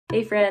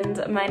Hey friends,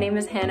 my name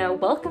is Hannah.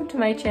 Welcome to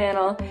my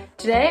channel.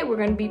 Today we're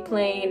going to be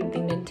playing the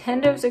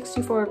Nintendo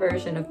 64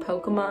 version of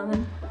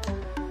Pokémon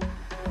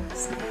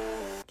Snap.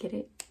 Get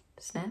it?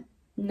 Snap?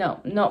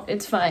 No,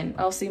 it's fine.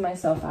 I'll see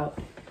myself out.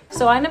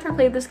 So I never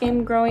played this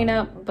game growing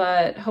up,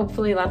 but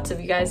hopefully lots of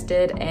you guys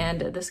did,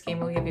 and this game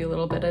will give you a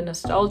little bit of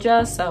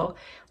nostalgia, so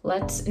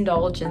let's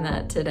indulge in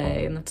that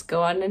today, and let's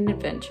go on an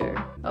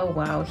adventure. Oh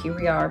wow, here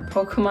we are.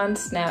 Pokémon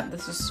Snap.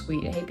 This is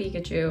sweet. Hey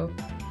Pikachu.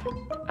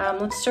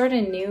 Let's start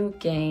a new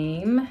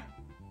game.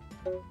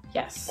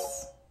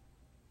 Yes.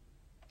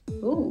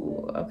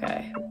 Ooh,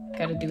 okay.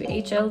 Gotta do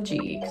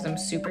HLG, because I'm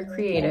super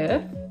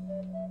creative.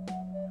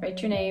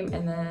 Write your name,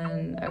 and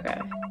then, okay.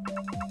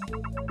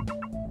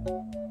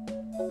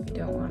 I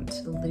don't want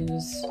to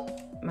lose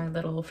my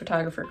little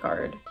photographer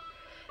card.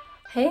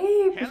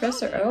 Hey,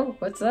 Professor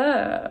Oak, what's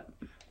up?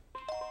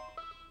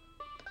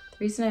 The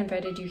reason I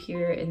invited you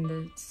here in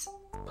this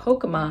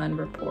Pokemon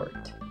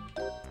report.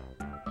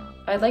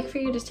 I'd like for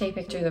you to take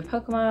pictures of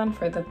Pokemon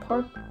for the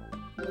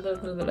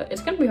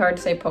It's gonna be hard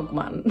to say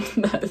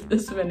Pokemon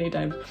this many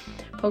times.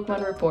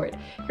 Pokemon report.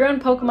 Here on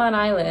Pokemon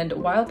Island,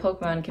 wild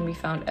Pokemon can be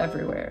found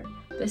everywhere.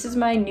 This is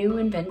my new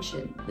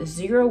invention, the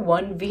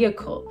 01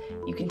 vehicle.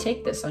 You can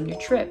take this on your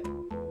trip.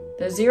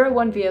 The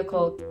 01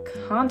 vehicle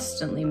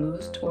constantly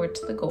moves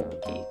towards the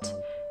goal gate.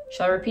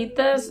 Shall I repeat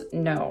this?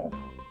 No.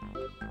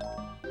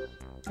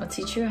 I'll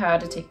teach you how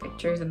to take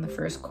pictures in the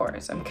first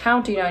course. I'm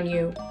counting on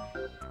you.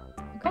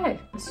 Okay,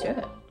 let's do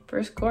it.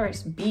 First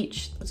course,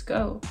 beach. Let's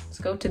go. Let's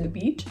go to the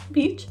beach.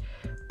 Beach.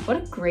 What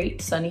a great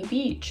sunny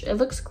beach. It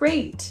looks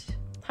great.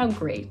 How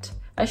great.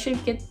 I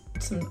should get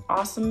some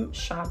awesome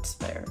shots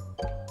there.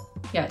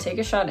 Yeah, take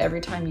a shot every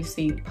time you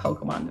see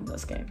Pokemon in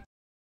this game.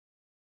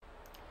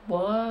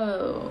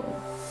 Whoa.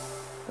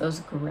 Those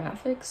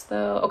graphics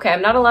though. Okay,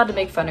 I'm not allowed to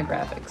make fun of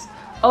graphics.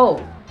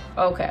 Oh,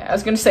 okay. I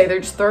was gonna say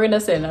they're just throwing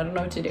us in. I don't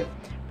know what to do.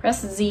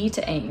 Press Z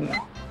to aim.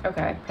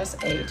 Okay, press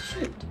A to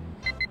shoot.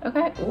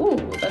 Okay, ooh,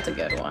 that's a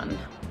good one.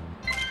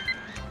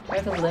 Do I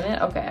have a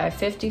limit? Okay, I have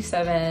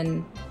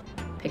 57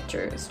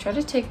 pictures. Try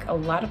to take a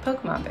lot of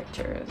Pokemon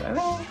pictures.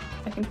 Okay,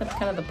 I think that's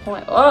kind of the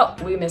point. Oh,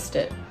 we missed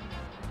it.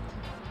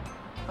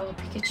 Oh,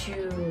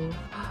 Pikachu.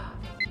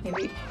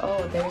 Maybe,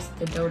 oh, there's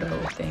the Dodo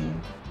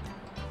thing.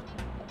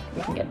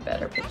 We can get a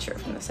better picture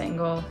from this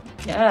angle.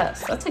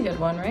 Yes, that's a good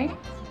one, right?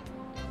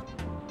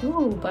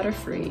 Ooh,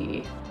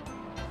 Butterfree.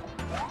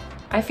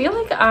 I feel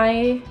like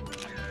I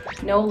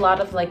know a lot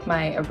of like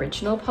my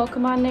original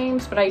Pokemon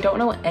names, but I don't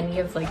know any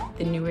of like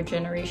the newer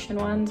generation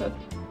ones.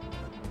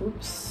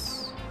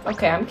 Oops.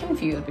 Okay, I'm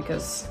confused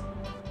because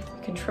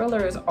the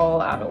controller is all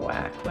out of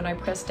whack. When I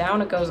press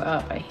down, it goes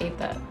up. I hate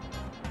that.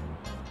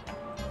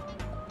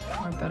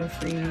 More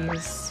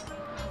Butterfrees.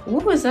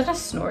 Ooh, is that a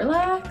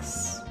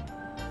Snorlax?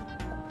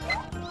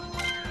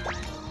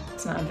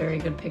 It's not a very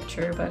good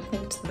picture, but I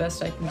think it's the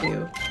best I can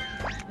do.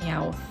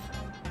 Meowth.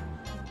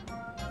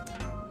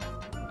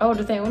 Oh,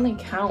 do they only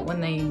count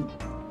when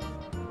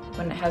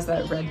it has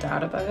that red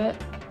dot above it?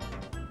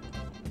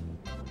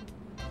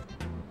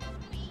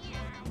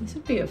 This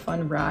would be a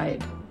fun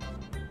ride.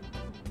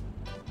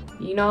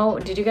 You know,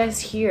 did you guys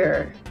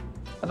hear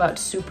about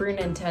Super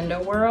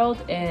Nintendo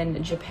World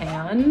in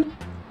Japan?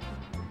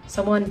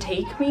 Someone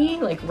take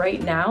me, like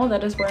right now,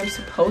 that is where I'm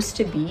supposed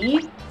to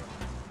be.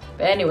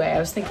 But anyway, I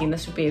was thinking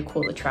this would be a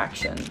cool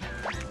attraction.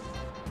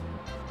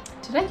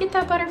 Did I get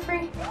that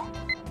Butterfree?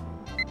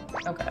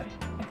 Okay.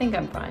 I think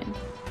I'm fine.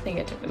 I think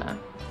I took a nap.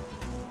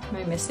 Am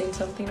I missing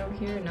something over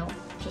here? No,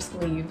 just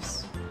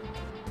leaves.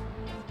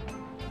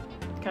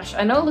 Gosh,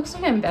 I know it looks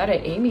like I'm bad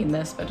at aiming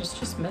this, but it's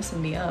just messing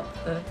me up.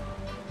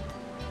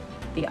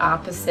 The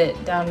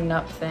opposite down and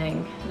up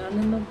thing. None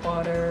in the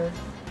water.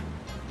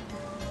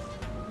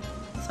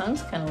 The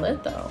song's kind of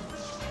lit though.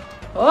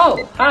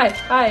 Oh,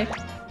 hi.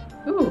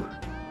 Ooh,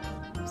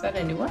 is that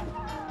a new one?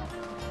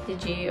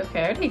 Digi,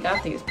 okay, I already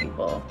got these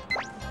people.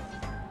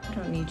 I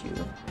don't need you.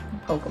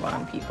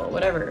 Pokemon people,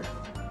 whatever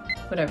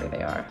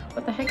they are.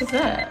 What the heck is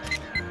that?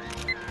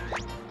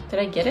 Did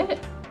I get it?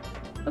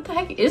 What the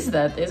heck is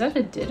that? Is that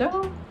a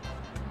Ditto?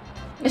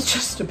 It's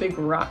just a big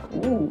rock.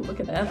 Ooh, look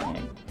at that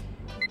thing.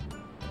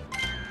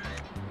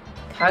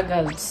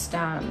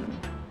 Kazakhstan.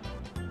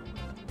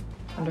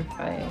 Wonder if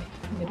I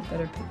can get a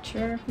better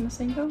picture from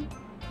this angle?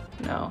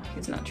 No,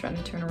 he's not trying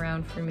to turn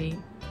around for me.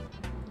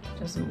 He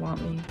doesn't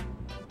want me.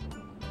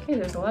 Okay,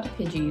 there's a lot of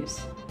Pidgeys.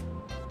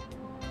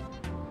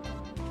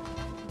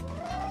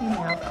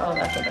 Oh,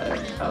 that's a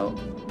better, oh.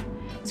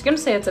 I was gonna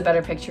say it's a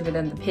better picture, but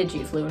then the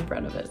Pidgey flew in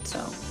front of it, so.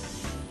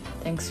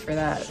 Thanks for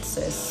that,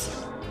 sis.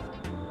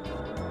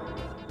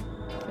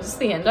 Is this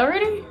the end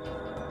already?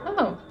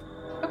 Oh,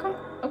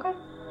 okay.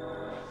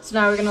 So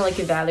now we're gonna like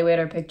evaluate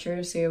our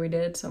pictures, see how we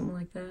did, something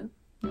like that.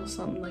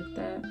 Something like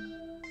that.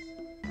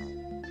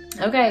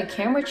 Okay,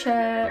 camera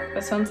check.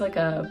 That sounds like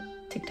a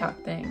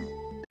TikTok thing.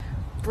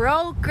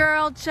 Bro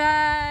girl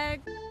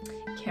check.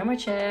 Camera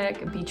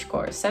check, beach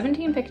course.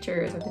 17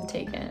 pictures have been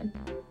taken.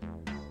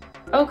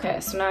 Okay,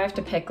 so now I have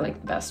to pick like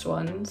the best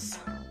ones.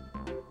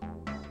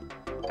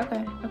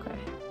 Okay.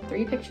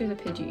 3 pictures of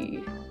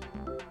Pidgey.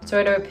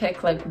 So do I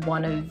pick like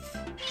one of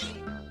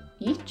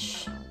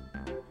each?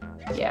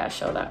 Yeah,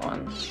 show that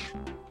one.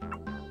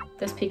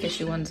 This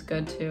Pikachu one's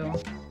good too.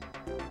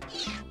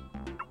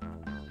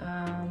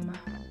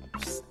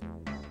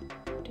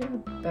 Do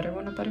a better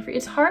one of Butterfree.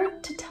 It's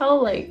hard to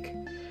tell like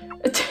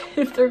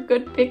if they're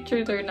good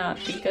pictures or not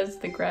because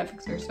the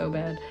graphics are so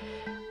bad.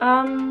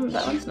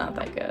 That one's not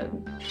that good.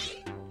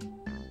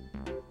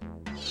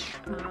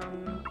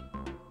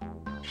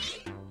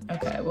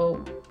 Okay,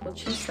 well, we'll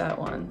choose that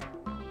one.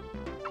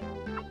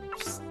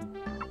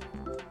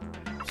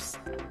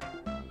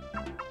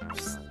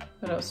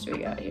 What else do we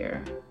got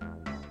here?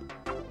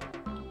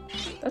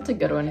 That's a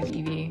good one of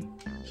Eevee.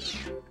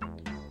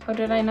 Oh,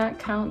 did I not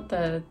count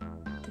the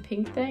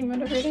pink thing,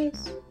 whatever it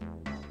is?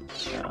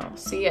 Oh,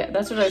 see, yeah,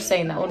 that's what I was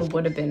saying. That one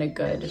would have been a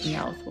good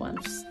Meowth one.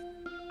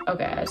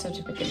 Okay, I just have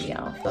to pick a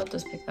Meowth. I'll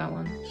just pick that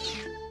one.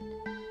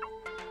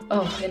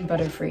 Oh, and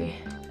Butterfree.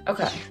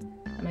 Okay,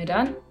 am I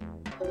done?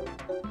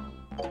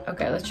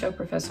 Okay, let's show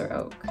Professor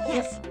Oak.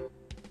 Yes.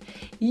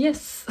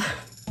 Yes!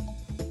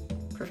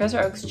 Professor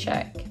Oak's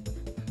check.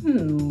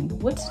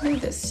 What's new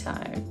this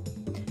time?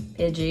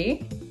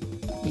 Pidgey?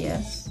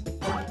 Yes.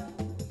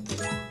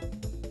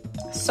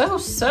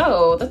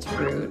 So, that's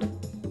rude.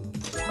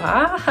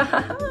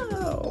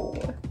 Wow!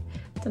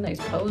 It's a nice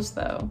pose,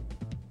 though.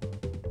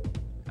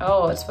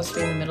 Oh, it's supposed to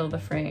be in the middle of the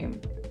frame.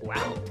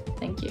 Wow.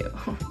 Thank you.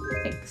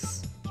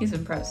 Thanks. He's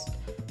impressed.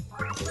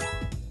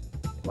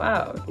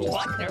 Wow,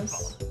 just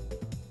because.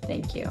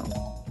 Thank you.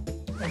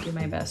 I do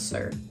my best,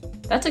 sir.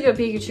 That's a good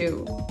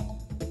Pikachu.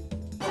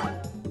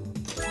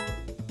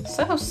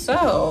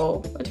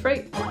 So, it's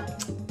right.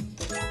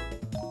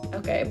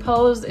 Okay,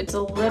 pose, it's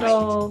a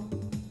little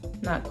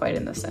not quite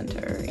in the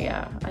center.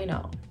 Yeah, I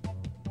know.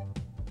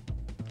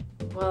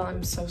 Well,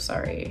 I'm so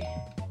sorry.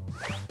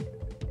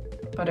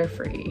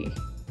 Butterfree.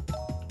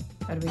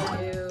 How do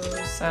we do?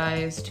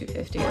 Size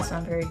 250, that's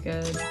not very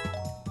good.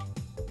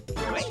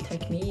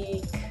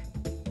 Technique.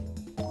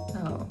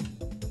 Oh.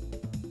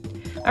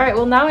 Alright,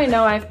 well now I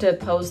know I have to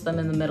pose them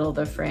in the middle of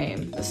the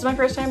frame. This is my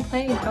first time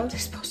playing. How was I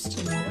supposed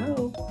to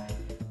know?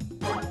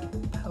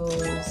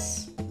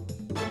 Pose.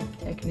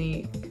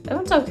 Technique. That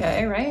one's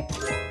okay, right?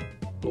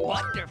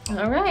 Wonderful.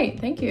 Alright,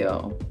 thank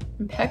you.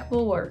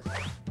 Impeccable work.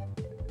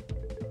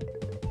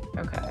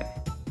 Okay.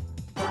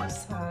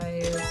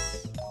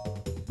 Size.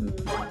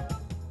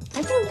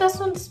 I think this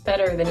one's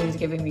better than he's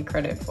giving me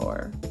credit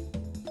for.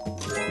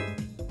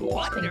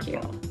 Thank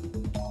you.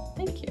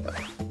 Thank you.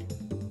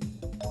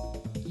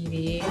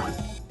 Eevee.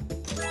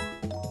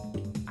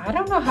 I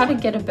don't know how to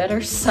get a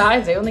better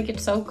size. I only get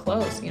so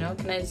close, you know?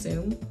 Can I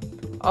zoom?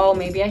 Oh,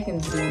 maybe I can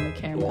zoom the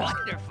camera.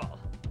 Wonderful.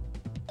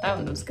 That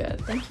one was good.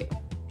 Thank you.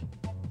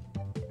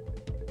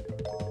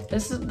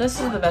 This is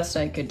the best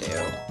I could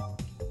do.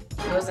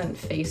 He wasn't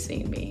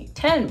facing me.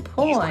 10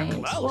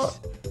 points. Well,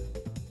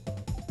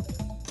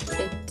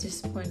 it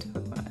disappoints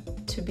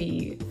Pokemon to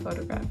be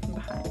photographed from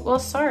behind. Well,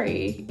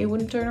 sorry, it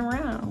wouldn't turn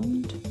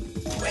around.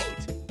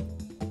 Wait.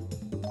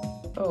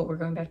 Oh, we're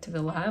going back to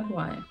the lab?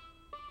 Why?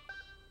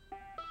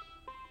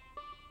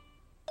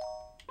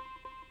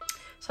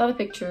 Saw the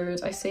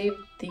pictures. I saved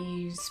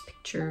these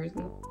pictures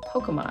in the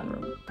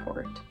Pokemon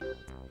report.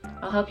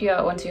 I'll help you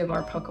out once you have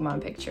more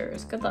Pokemon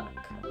pictures. Good luck.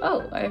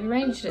 Oh, I've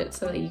arranged it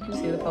so that you can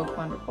see the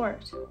Pokemon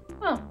report.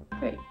 Oh,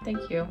 great.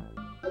 Thank you.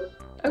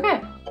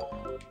 Okay.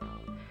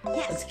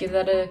 Let's give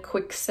that a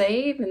quick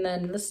save and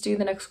then let's do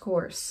the next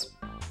course.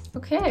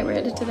 Okay, we're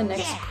headed to the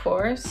next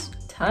course.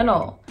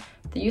 Tunnel.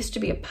 There used to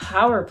be a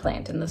power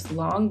plant in this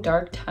long,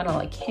 dark tunnel.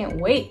 I can't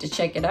wait to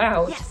check it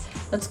out.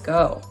 Let's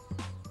go.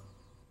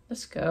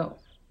 Let's go.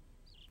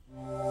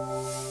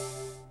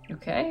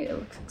 Okay, it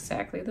looks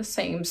exactly the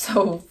same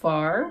so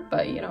far,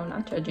 but you know,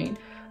 not judging.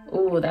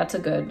 Ooh, that's a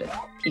good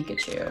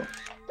Pikachu.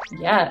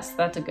 Yes,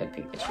 that's a good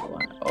Pikachu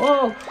one.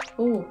 Oh,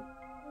 ooh,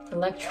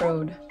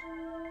 Electrode.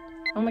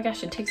 Oh my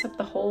gosh, it takes up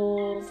the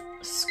whole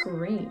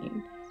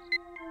screen.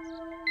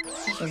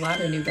 There's a lot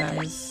of new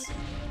guys.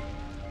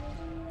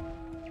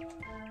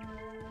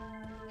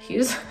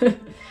 He's...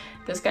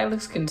 This guy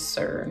looks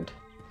concerned.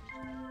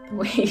 The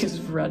way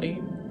he's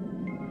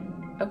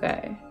running.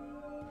 Okay.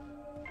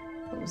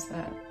 What was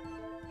that?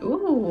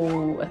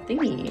 Ooh, a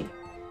thingy.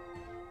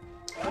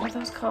 What are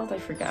those called? I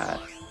forgot.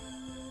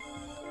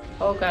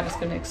 Oh god, it's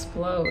gonna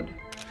explode.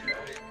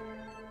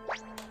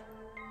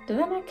 Did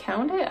that not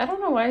count it? I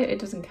don't know why it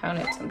doesn't count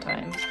it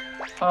sometimes.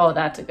 Oh,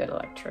 that's a good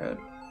Electrode.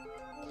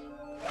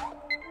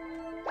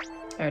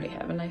 I already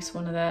have a nice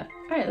one of that.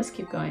 Alright, let's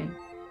keep going.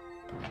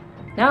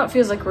 Now it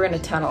feels like we're in a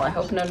tunnel. I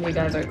hope none of you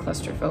guys are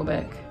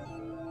claustrophobic.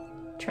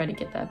 Tried to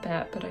get that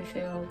bat, but I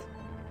failed.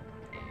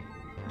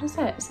 What is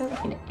that? Is that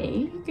like an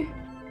egg?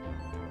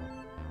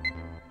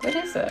 What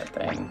is that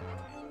thing?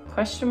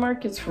 Question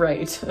mark is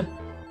right. Is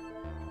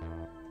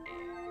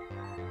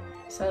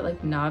that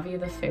like Navi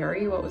the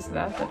fairy? What was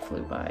that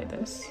flew by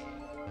this?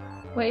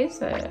 What is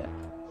that?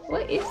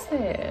 What is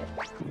that?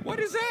 What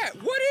is that?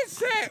 What is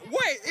that?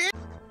 Wait.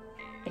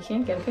 I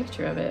can't get a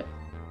picture of it.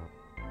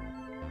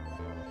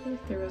 I feel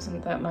like there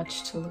wasn't that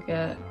much to look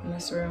at in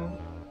this room.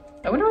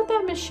 I wonder what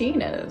that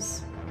machine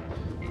is.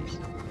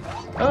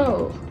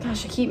 Oh,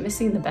 gosh, I keep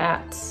missing the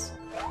bats.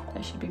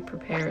 I should be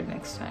prepared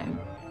next time.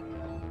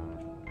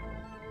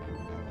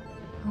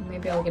 Oh,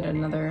 maybe I'll get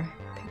another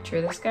picture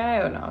of this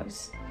guy. Oh no,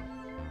 he's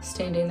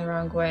standing the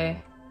wrong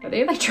way. Are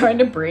they like trying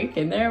to break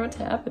in there? What's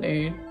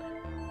happening?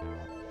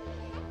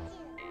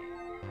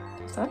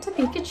 Lots of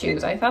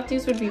Pikachus. I thought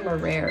these would be more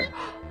rare.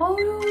 Oh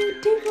no,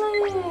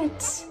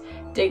 Diglett!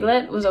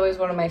 Diglett was always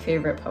one of my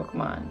favorite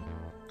Pokemon.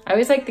 I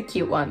always like the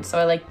cute ones, so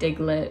I like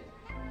Diglett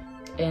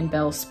and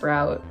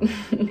Bellsprout.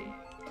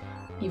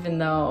 Even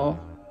though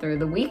they're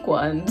the weak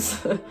ones,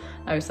 I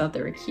always thought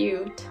they were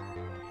cute.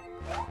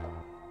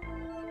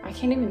 I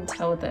can't even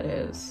tell what that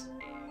is.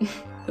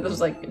 Are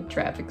those like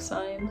traffic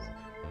signs?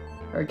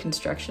 Or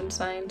construction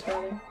signs,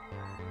 rather?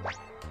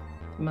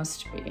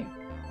 Must be.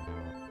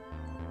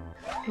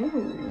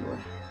 Ooh.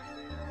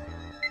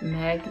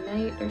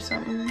 Magnite or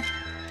something?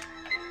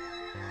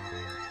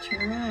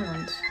 Turn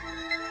around.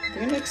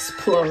 They're gonna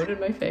explode in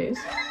my face.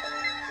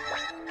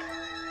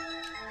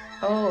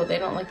 Oh, they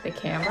don't like the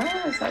camera?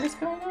 Is that what's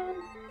going on?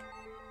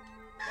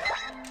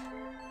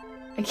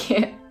 I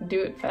can't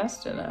do it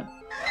fast enough.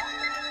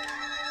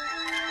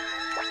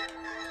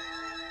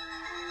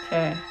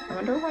 Okay, I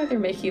wonder why they're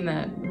making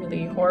that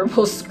really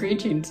horrible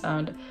screeching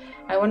sound.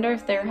 I wonder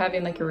if they're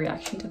having like a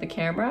reaction to the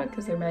camera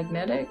because they're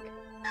magnetic.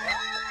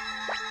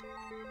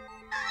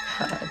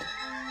 God.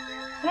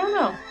 I don't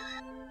know.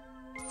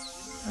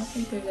 I don't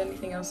think there's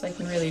anything else I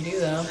can really do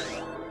though.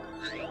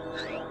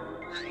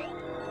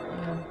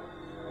 Yeah.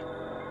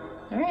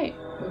 Alright,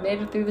 we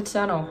made it through the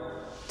tunnel.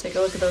 Take a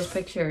look at those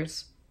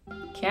pictures.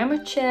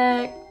 Camera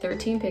check,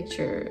 13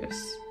 pictures.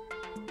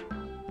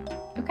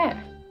 Okay,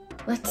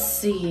 let's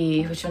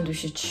see which one we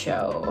should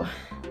show.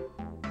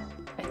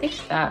 I think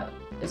that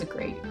is a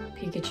great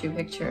Pikachu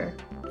picture.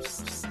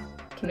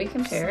 Can we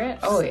compare it?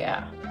 Oh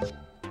yeah,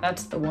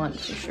 that's the one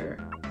for sure.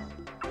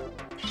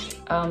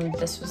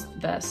 This was the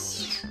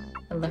best.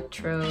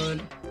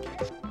 Electrode.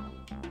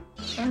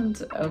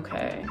 And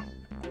okay.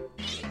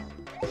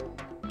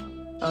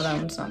 Oh, that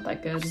one's not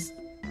that good.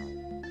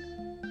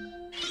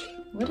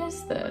 What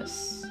is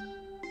this?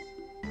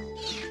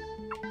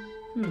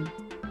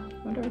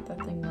 Wonder what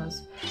that thing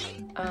was.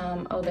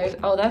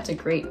 Oh, that's a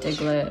great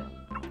Diglett.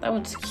 That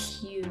one's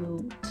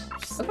cute.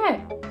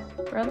 Okay,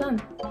 well done.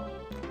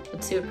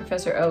 Let's see what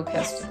Professor Oak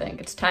has to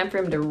think. It's time for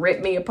him to rip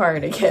me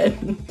apart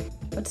again.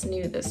 What's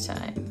new this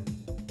time?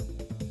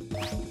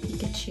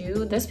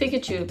 Pikachu. This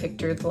Pikachu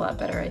picture is a lot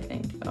better, I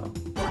think, though.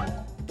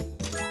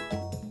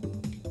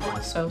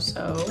 So.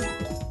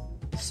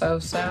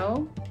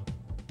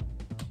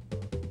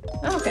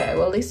 Okay,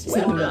 well at least it's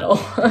in the middle.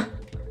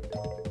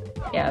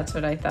 Yeah, that's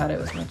what I thought. It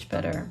was much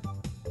better.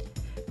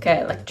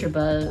 Okay,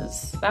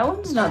 Electabuzz. That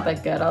one's not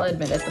that good, I'll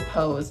admit it. The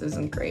pose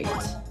isn't great.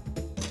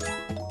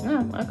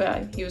 Oh,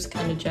 okay. He was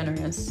kind of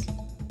generous.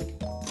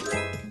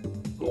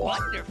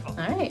 Wonderful.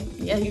 Alright,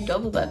 yeah, you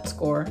doubled that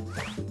score.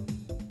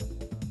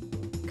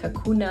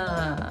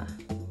 Kakuna.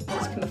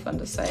 That's kind of fun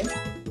to say.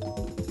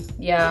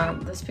 Yeah,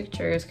 this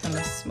picture is kind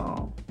of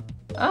small.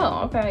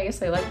 Oh, okay, I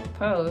guess I like the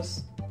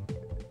pose.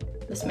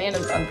 This man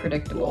is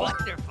unpredictable.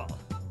 Wonderful.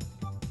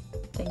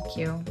 Thank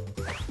you.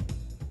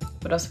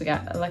 What else we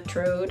got?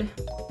 Electrode.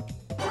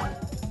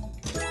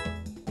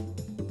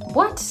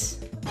 What?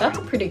 That's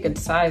a pretty good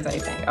size, I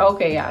think.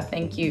 Okay, yeah,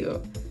 thank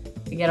you.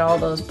 You get all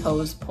those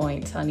pose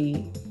points,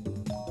 honey.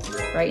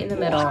 Right in the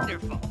middle.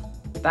 Wonderful.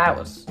 That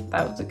was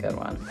a good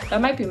one. That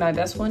might be my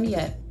best one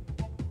yet.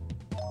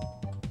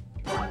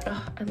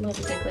 Oh, I love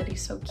Diglett,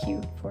 he's so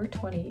cute.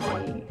 428.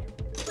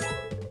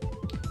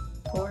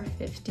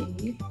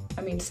 450.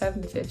 I mean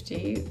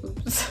 750.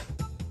 Oops.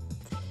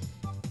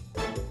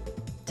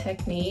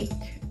 Technique.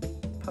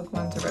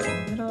 Pokemon's are right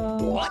in the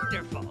middle.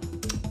 Wonderful.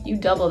 You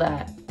double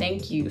that.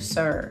 Thank you,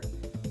 sir.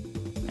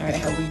 Alright,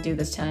 how do we do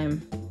this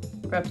time?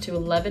 We're up to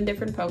 11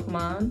 different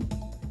Pokemons.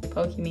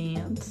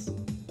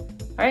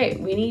 Alright,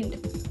 we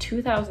need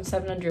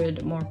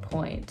 2,700 more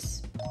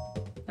points.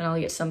 And I'll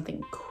get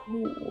something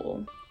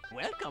cool.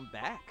 Welcome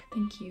back.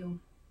 Thank you.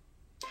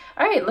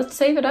 Alright, let's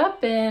save it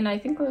up, and I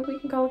think we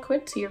can call it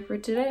quits here for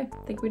today.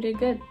 I think we did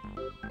good.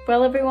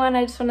 Well, everyone,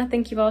 I just want to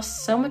thank you all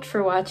so much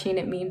for watching.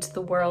 It means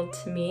the world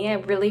to me. I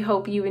really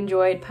hope you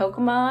enjoyed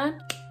Pokemon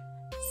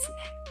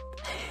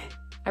Snap.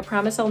 I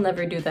promise I'll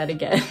never do that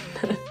again.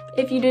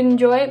 If you did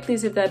enjoy it,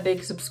 please hit that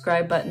big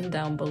subscribe button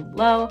down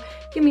below.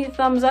 Give me a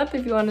thumbs up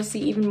if you want to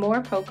see even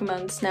more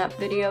Pokemon Snap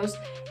videos,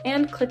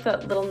 and click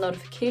that little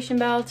notification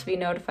bell to be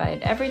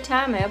notified every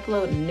time I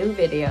upload a new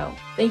video.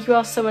 Thank you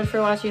all so much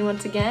for watching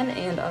once again,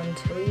 and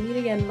until we meet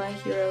again, my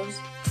heroes,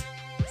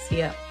 see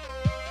ya.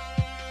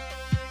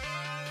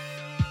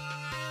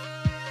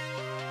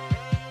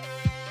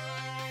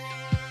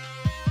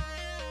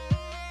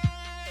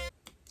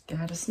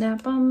 Gotta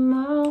snap 'em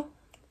all,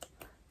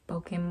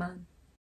 Pokemon.